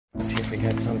Let's see if we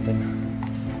got something.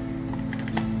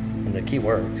 And the key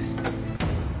works.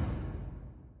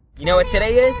 You know what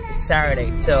today is? It's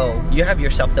Saturday. So you have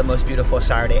yourself the most beautiful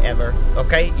Saturday ever.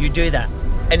 Okay? You do that.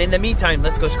 And in the meantime,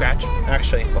 let's go scratch.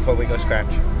 Actually, before we go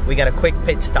scratch, we got a quick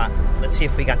pit stop. Let's see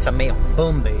if we got some mail.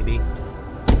 Boom, baby.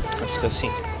 Let's go see.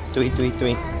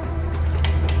 333.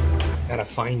 Gotta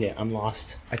find it. I'm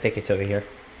lost. I think it's over here.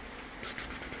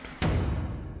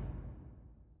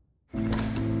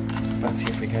 Let's see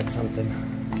if we got something.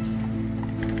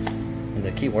 And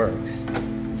the key works.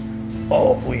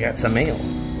 Oh, we got some mail.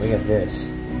 Look at this.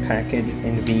 Package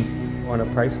NV. On a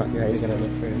price hunt, you're gonna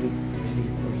look for V.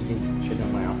 Where's V? Should know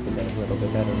my alphabet a little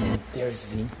bit better now. There's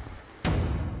V.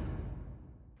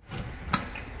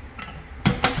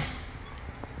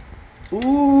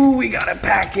 Ooh, we got a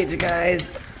package, guys.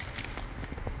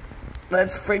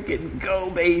 Let's freaking go,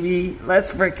 baby.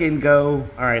 Let's freaking go.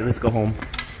 All right, let's go home.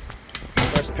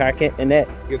 First packet, Annette,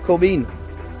 you're cool bean.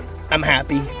 I'm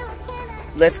happy.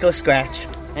 Let's go scratch.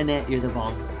 Annette, you're the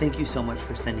bomb. Thank you so much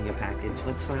for sending a package.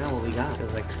 Let's find out what we got. It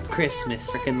was like Christmas.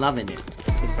 Freaking loving it.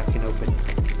 If I can open it.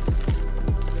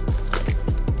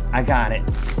 I got it.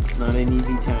 Not an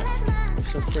easy task. You're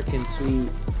so freaking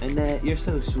sweet. Annette, you're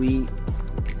so sweet.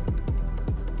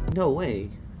 No way.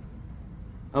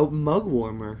 A mug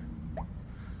warmer.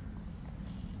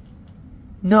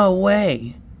 No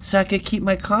way. So I could keep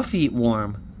my coffee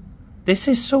warm. This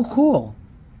is so cool.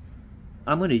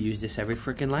 I'm gonna use this every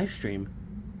freaking live stream.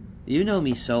 You know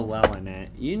me so well, Annette.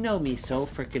 You know me so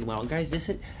freaking well. Guys, it's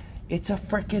a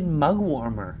freaking mug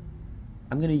warmer.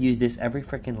 I'm gonna use this every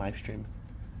freaking live stream.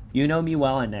 You know me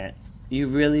well, Annette. You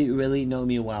really, really know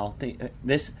me well.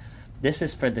 This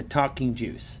is for the talking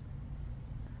juice.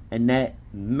 Annette,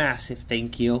 massive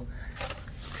thank you.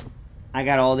 I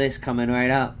got all this coming right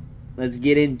up. Let's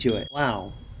get into it.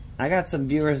 Wow. I got some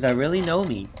viewers that really know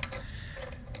me.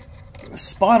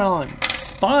 Spot on.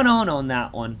 Spot on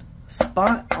that one.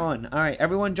 Spot on. Alright,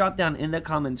 everyone drop down in the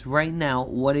comments right now.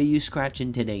 What are you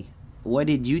scratching today? What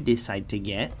did you decide to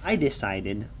get? I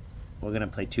decided we're going to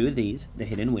play 2 of these. The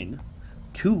hit and win.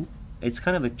 2. It's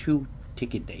kind of a 2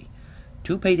 ticket day.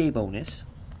 2 payday bonus.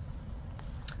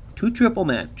 2 triple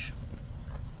match.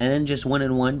 And then just 1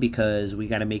 and 1 because we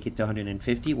got to make it to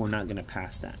 150. We're not going to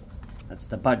pass that. That's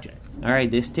the budget.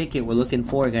 Alright, this ticket we're looking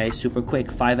for, guys, super quick.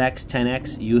 5x,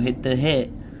 10x, you hit the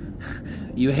hit.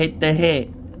 You hit the hit.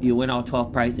 You win all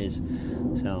 12 prizes.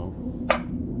 So,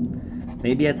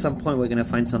 maybe at some point we're going to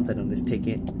find something on this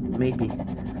ticket. Maybe.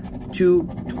 2,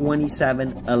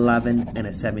 27, 11, and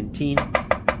a 17.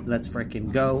 Let's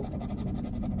freaking go.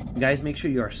 Guys, make sure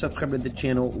you are subscribed to the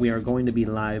channel. We are going to be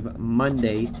live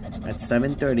Monday at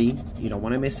 7:30. You don't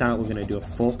want to miss out. We're going to do a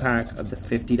full pack of the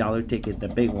 $50 ticket, the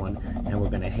big one, and we're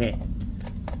going to hit.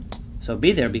 So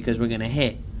be there because we're going to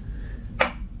hit.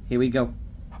 Here we go.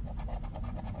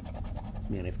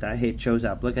 Man, if that hit shows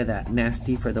up, look at that.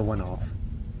 Nasty for the one off.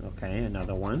 Okay,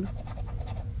 another one.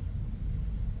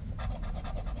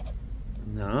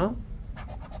 No.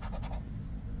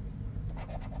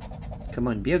 Come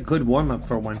on, be a good warm-up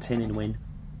for once, hit and win.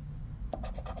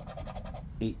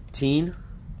 18.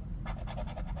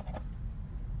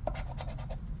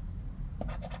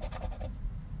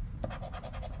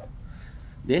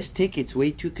 This ticket's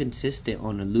way too consistent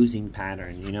on a losing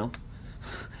pattern, you know?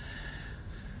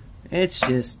 It's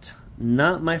just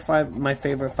not my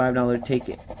favorite $5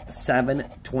 ticket. 7,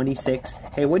 26.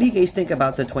 Hey, what do you guys think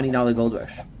about the $20 Gold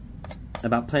Rush?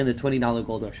 About playing the $20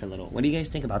 Gold Rush a little. What do you guys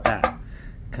think about that?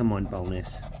 Come on,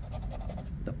 bonus.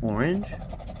 The orange?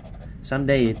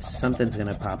 Someday something's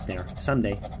gonna pop there.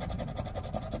 Someday.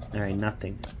 Alright,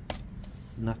 nothing.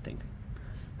 Nothing.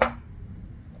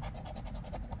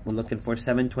 We're looking for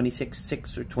 7, 26,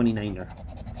 6, or 29er.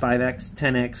 5x,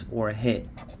 10x, or a hit.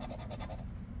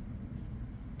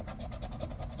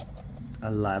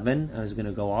 11. I was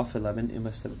gonna go off 11.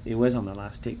 It was on the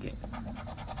last ticket.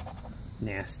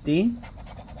 Nasty.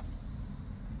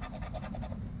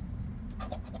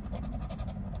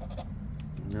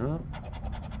 No.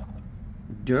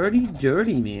 Dirty,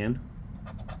 dirty, man.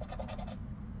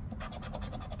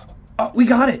 Oh, we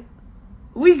got it.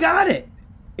 We got it.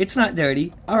 It's not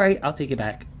dirty. All right, I'll take it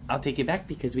back. I'll take it back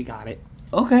because we got it.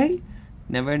 Okay.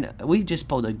 Never. We just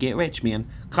pulled a get rich, man.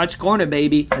 Clutch corner,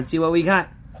 baby. Let's see what we got.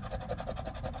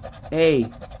 Hey.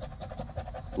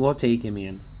 We'll take it,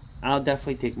 man. I'll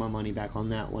definitely take my money back on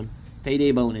that one.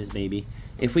 Payday bonus, baby.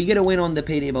 If we get a win on the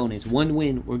payday bonus, 1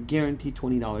 win, we're guaranteed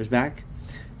 $20 back.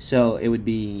 So it would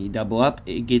be double up.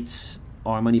 It gets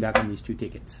our money back on these 2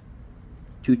 tickets.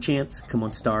 2 chance. Come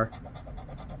on, star.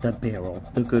 The barrel.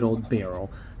 The good old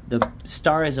barrel. The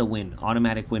star is a win,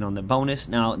 automatic win on the bonus.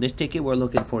 Now, this ticket, we're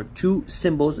looking for 2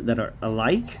 symbols that are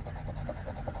alike.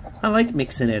 I like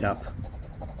mixing it up,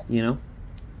 you know.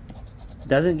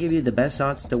 Doesn't give you the best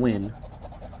odds to win,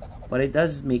 but it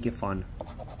does make it fun.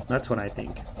 That's what I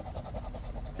think.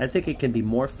 I think it can be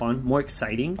more fun, more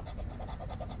exciting,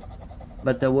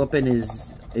 but the whooping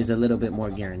is a little bit more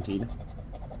guaranteed,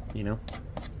 you know.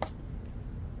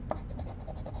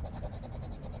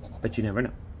 But you never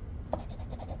know.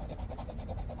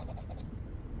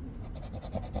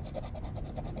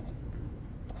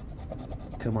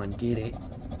 Come on, get it.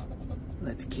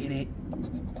 Let's get it.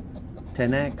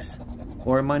 10x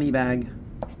or a money bag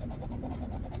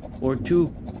or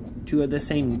 2 of the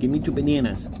same. Give me 2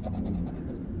 bananas.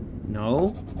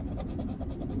 No.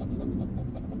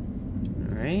 All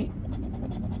right.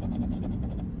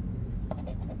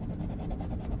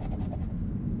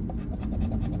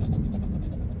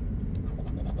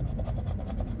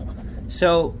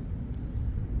 So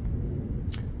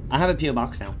I have a PO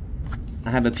box now. I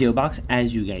have a PO box,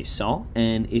 as you guys saw,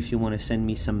 and if you want to send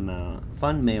me some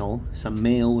fun mail,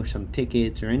 or some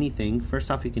tickets or anything,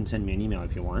 first off, you can send me an email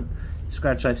if you want,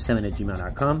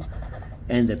 scratchlife7@gmail.com,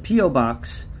 and the PO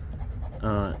box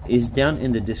is down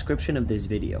in the description of this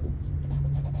video.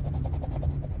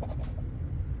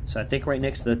 So I think right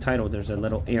next to the title, there's a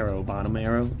little arrow, bottom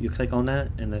arrow. You click on that,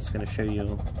 and that's going to show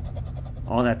you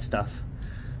all that stuff.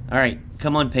 All right,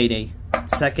 come on, Payday.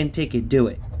 Second ticket, do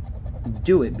it.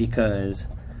 Do it, because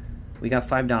we got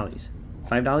 $5.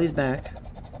 $5 back.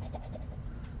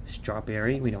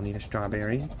 Strawberry. We don't need a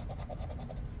strawberry.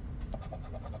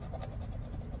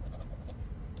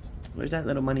 Where's that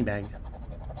little money bag?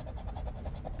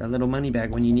 That little money bag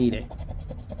when you need it.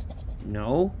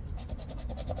 No.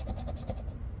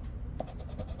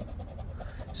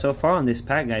 So far on this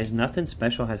pack, guys, nothing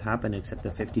special has happened except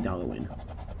the $50 win.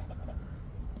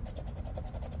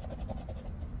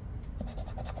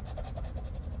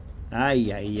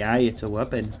 Ay, ay, ay, it's a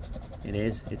whooping. It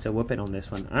is. It's a whooping on this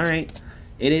one. Alright.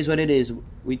 It is what it is.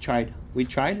 We tried. We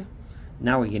tried.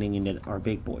 Now we're getting into our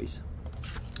big boys.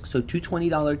 So 2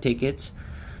 $20 tickets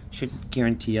should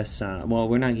guarantee us, well,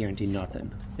 we're not guaranteed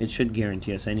nothing. It should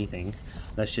guarantee us anything.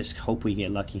 Let's just hope we get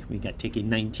lucky. We got ticket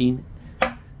 19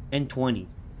 and 20.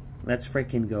 Let's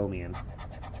freaking go, man.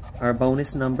 Our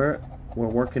bonus number, we're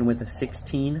working with a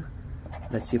 16.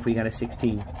 Let's see if we got a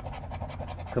 16.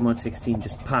 Come on, 16,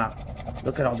 just pop.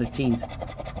 Look at all the teens.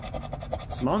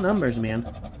 Small numbers, man.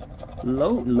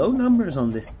 Low numbers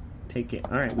on this ticket.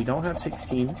 All right, we don't have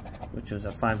 16, which was a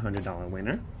 $500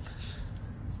 winner.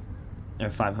 Or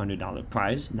 $500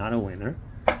 prize, not a winner.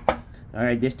 All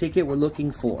right, this ticket we're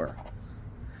looking for.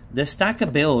 The stack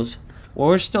of bills. Well,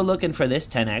 we're still looking for this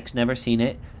 10x. Never seen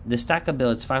it. The stack of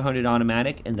bills, 500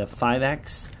 automatic, and the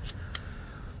 5x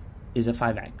is a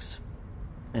 5x.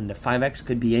 And the 5x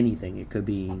could be anything. It could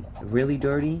be really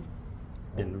dirty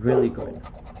and really good.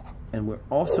 And we're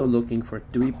also looking for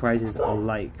 3 prizes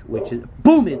alike, which is,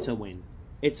 boom, it's a win.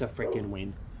 It's a freaking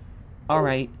win. All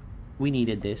right, we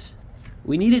needed this.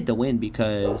 We needed the win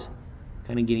because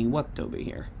kind of getting whooped over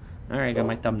here. All right, I got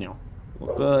my thumbnail.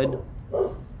 We're good.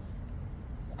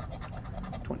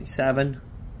 27.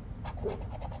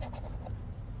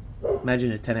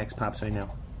 Imagine a 10x pops right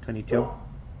now. 22.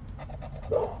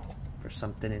 For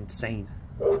something insane.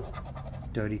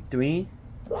 33.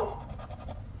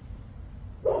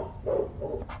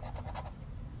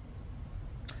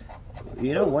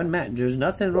 You know, one match. There's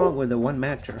nothing wrong with a one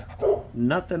matcher.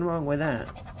 Nothing wrong with that.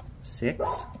 6.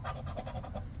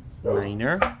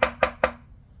 9er.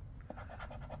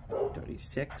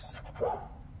 36.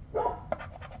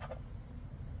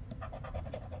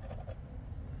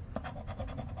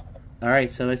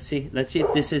 Alright, so let's see. Let's see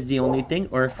if this is the only thing,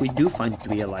 or if we do find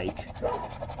 3 alike.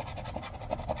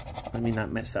 Let me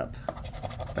not mess up.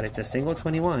 But it's a single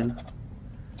 21.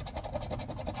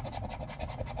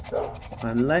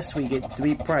 Unless we get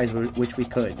 3 prizes, which we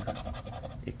could.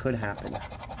 It could happen.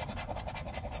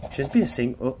 Just be a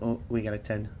single. Oh, we got a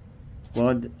 10.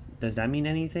 Well, does that mean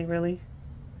anything, really?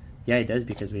 Yeah, it does,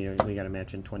 because we got a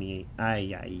match in 28.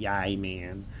 Ay, ay, ay,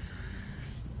 man.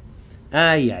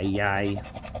 Ay, ay, ay.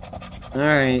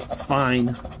 Alright,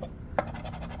 fine.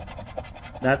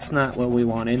 That's not what we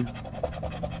wanted.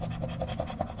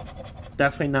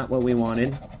 Definitely not what we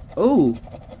wanted. Oh!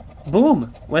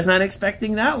 Boom! Was not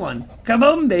expecting that one.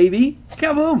 Kaboom, baby!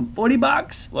 Kaboom! 40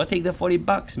 bucks! We'll take the 40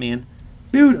 bucks, man.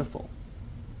 Beautiful.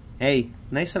 Hey,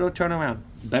 nice little turnaround.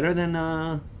 Better than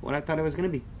what I thought it was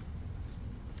going to be.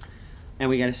 And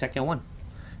we got a second one.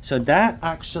 So that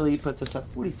actually puts us at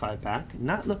 45 back.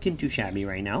 Not looking too shabby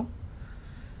right now.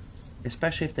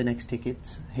 especially if the next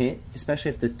tickets hit, especially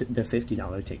if the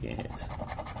 $50 ticket hits.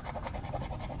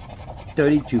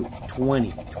 32,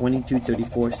 20, 22,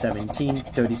 34, 17,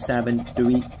 37,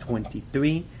 3,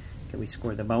 23. Can we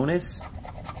score the bonus?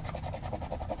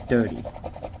 30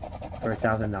 for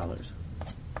 $1,000.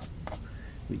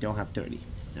 We don't have 30.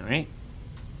 All right.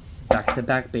 Back to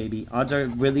back, baby. Odds are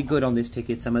really good on this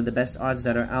ticket. Some of the best odds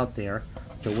that are out there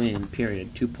to win,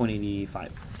 period.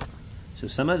 2.85. So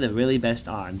some of the really best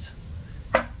odds.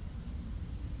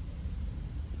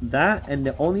 That, and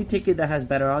the only ticket that has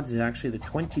better odds is actually the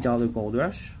 $20 Gold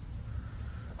Rush.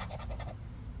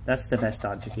 That's the best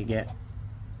odds you could get.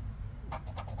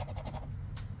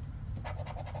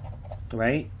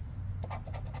 Right?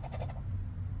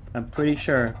 I'm pretty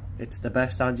sure it's the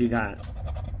best odds you got.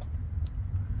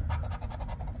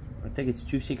 I think it's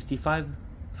 $265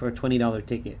 for a $20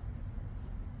 ticket.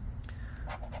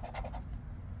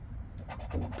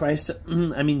 Price,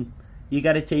 I mean, you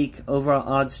got to take overall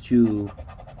odds to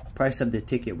price of the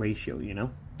ticket ratio, you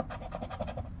know?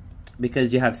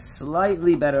 Because you have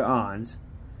slightly better odds.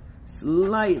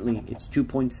 Slightly, it's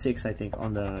 2.6, I think,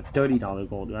 on the $30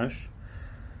 Gold Rush.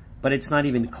 But it's not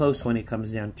even close when it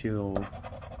comes down to...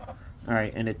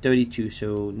 Alright, and at 32,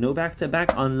 so no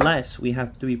back-to-back unless we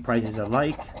have 3 prizes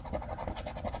alike.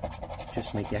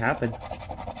 Just make it happen.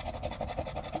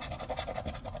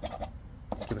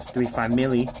 Give us 3 5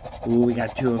 milli. Ooh, we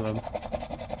got 2 of them.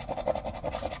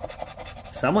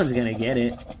 Someone's gonna get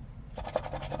it.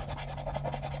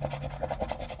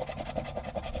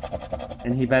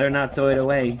 And he better not throw it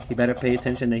away. He better pay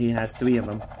attention that he has 3 of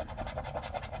them.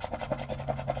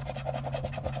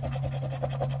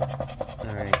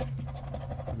 Alright.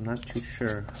 I'm not too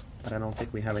sure, but I don't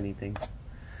think we have anything.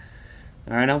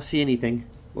 Alright, I don't see anything.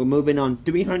 We're moving on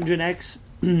 300x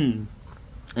and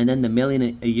then the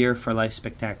million a year for life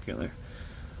spectacular.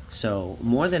 So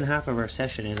more than half of our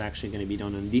session is actually going to be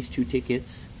done on these 2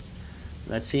 tickets.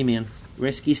 Let's see, man.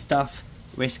 Risky stuff.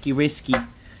 Risky.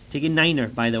 Ticket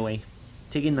 9er, by the way.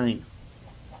 Ticket 9.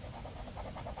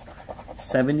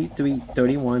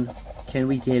 73.31. Can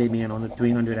we get it, man, on the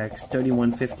 300x?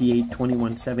 31.58,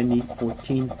 21.70,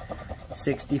 14,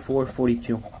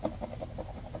 64.42.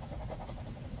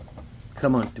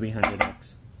 Come on,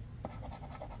 300x.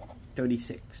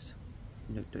 36.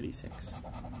 No, 36.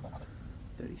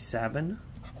 37.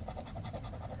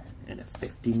 And a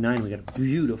 59. We got a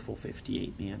beautiful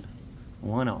 58, man.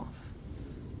 One off.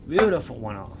 Beautiful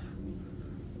one off.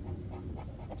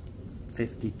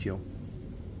 52.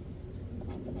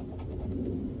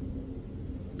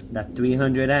 That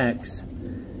 300x.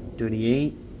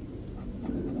 38.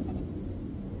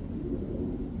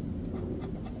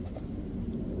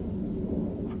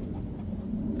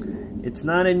 It's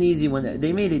not an easy one.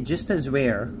 They made it just as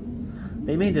rare.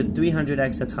 They made the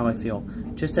 300x, that's how I feel,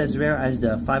 just as rare as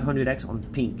the 500x on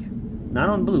pink. Not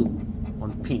on blue,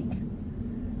 on pink.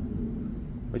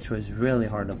 Which was really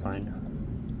hard to find.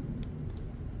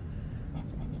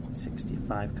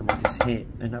 65, come on, just hit.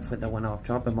 Enough with that one off.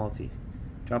 Drop a multi.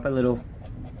 Drop a little.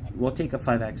 We'll take a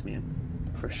 5x, man.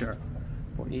 For sure.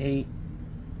 48.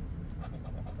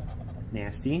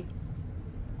 Nasty.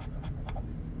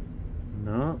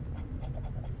 No.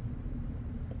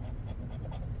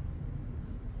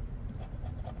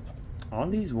 All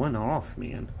these one off,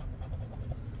 man.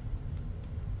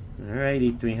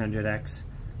 Alrighty, 300x.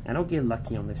 I don't get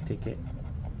lucky on this ticket.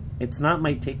 It's not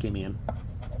my ticket, man.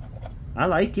 I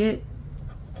like it.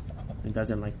 It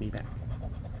doesn't like me back.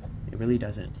 It really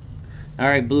doesn't.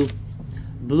 Alright, blue.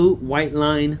 Blue, white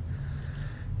line.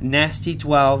 Nasty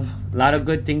 12. A lot of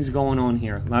good things going on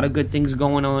here. A lot of good things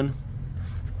going on.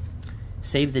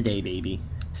 Save the day, baby.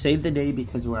 Save the day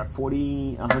because we're at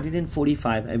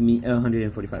 145. I mean,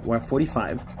 145. We're at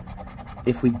 45.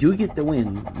 If we do get the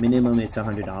win, minimum it's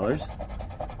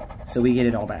 $100. So we get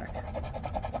it all back.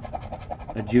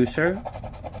 A juicer.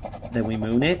 Then we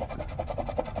moon it.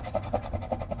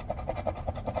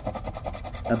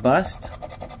 A bust.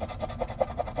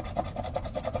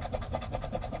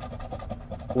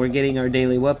 We're getting our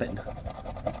daily whooping.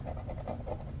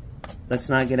 Let's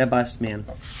not get a bust, man.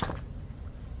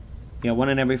 Yeah, 1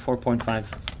 in every 4.5.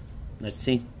 Let's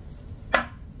see.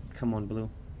 Come on,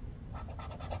 blue.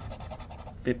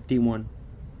 51.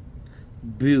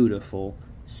 Beautiful.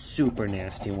 Super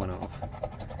nasty one off.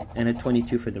 And a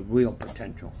 22 for the real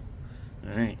potential.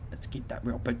 Alright, let's get that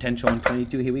real potential on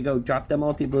 22. Here we go. Drop the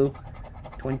multi, blue.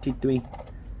 23.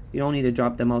 You don't need to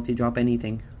drop the multi. Drop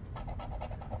anything.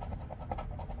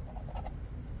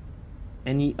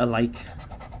 Any alike.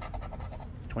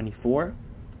 24.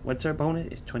 What's our bonus?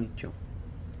 It's 22.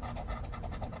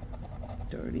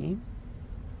 30.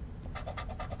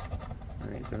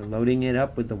 Alright, they're loading it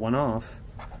up with the one off.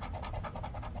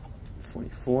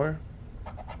 44.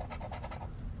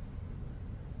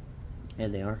 There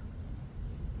they are.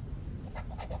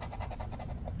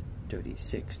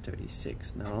 36,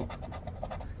 36. No.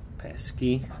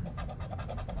 Pesky.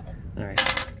 Alright.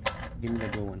 Give me the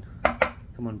blue one.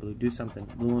 Come on, blue, do something.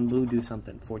 Blue and blue, do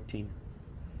something. 14.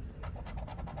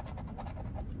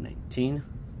 19.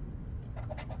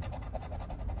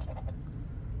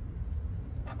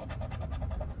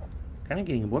 Kind of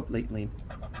getting whooped lately.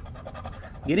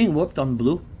 Getting whooped on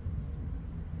blue.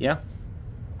 Yeah.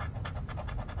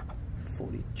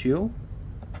 42.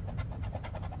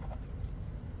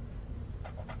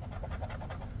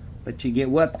 But you get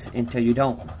whooped until you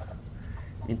don't.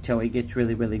 Until it gets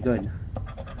really, really good.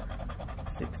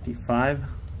 65.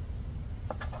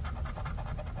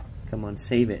 Come on,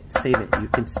 save it. Save it. You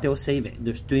can still save it.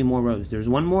 There's 3 more rows. There's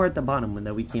one more at the bottom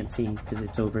that we can't see because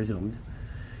it's over zoomed.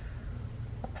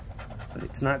 But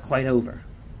it's not quite over.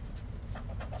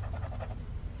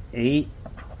 8.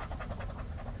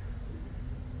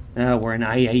 We're in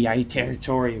I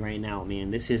territory right now,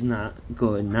 man. This is not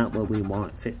good. Not what we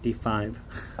want. 55.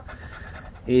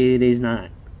 It is not.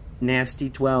 Nasty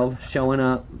 12 showing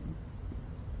up.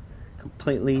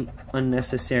 Completely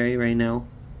unnecessary right now.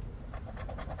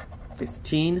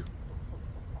 15.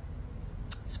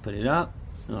 Let's put it up.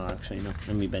 Oh, actually, no.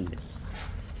 Let me bend it.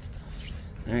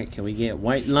 Alright, can we get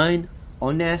white line?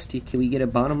 Oh, nasty. Can we get a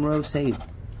bottom row save?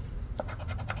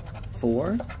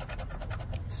 4.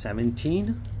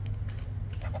 17.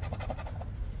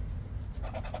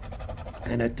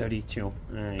 And a 32.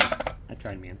 Alright. I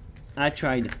tried, man. I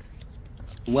tried.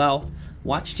 Well,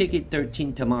 watch ticket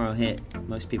 13 tomorrow hit.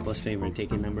 Most people's favorite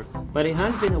ticket number. But it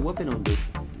has been a whooping on blue.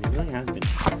 It really has been.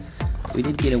 We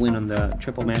did get a win on the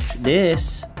triple match.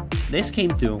 This came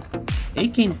through.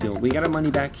 It came through. We got our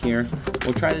money back here.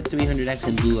 We'll try the 300x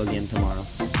in blue again tomorrow.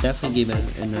 Definitely give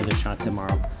it another shot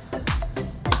tomorrow.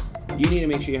 You need to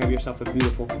make sure you have yourself a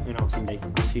beautiful and awesome day.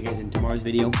 I'll see you guys in tomorrow's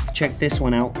video. Check this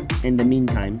one out in the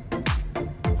meantime.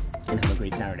 And have a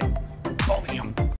great Saturday. Boom.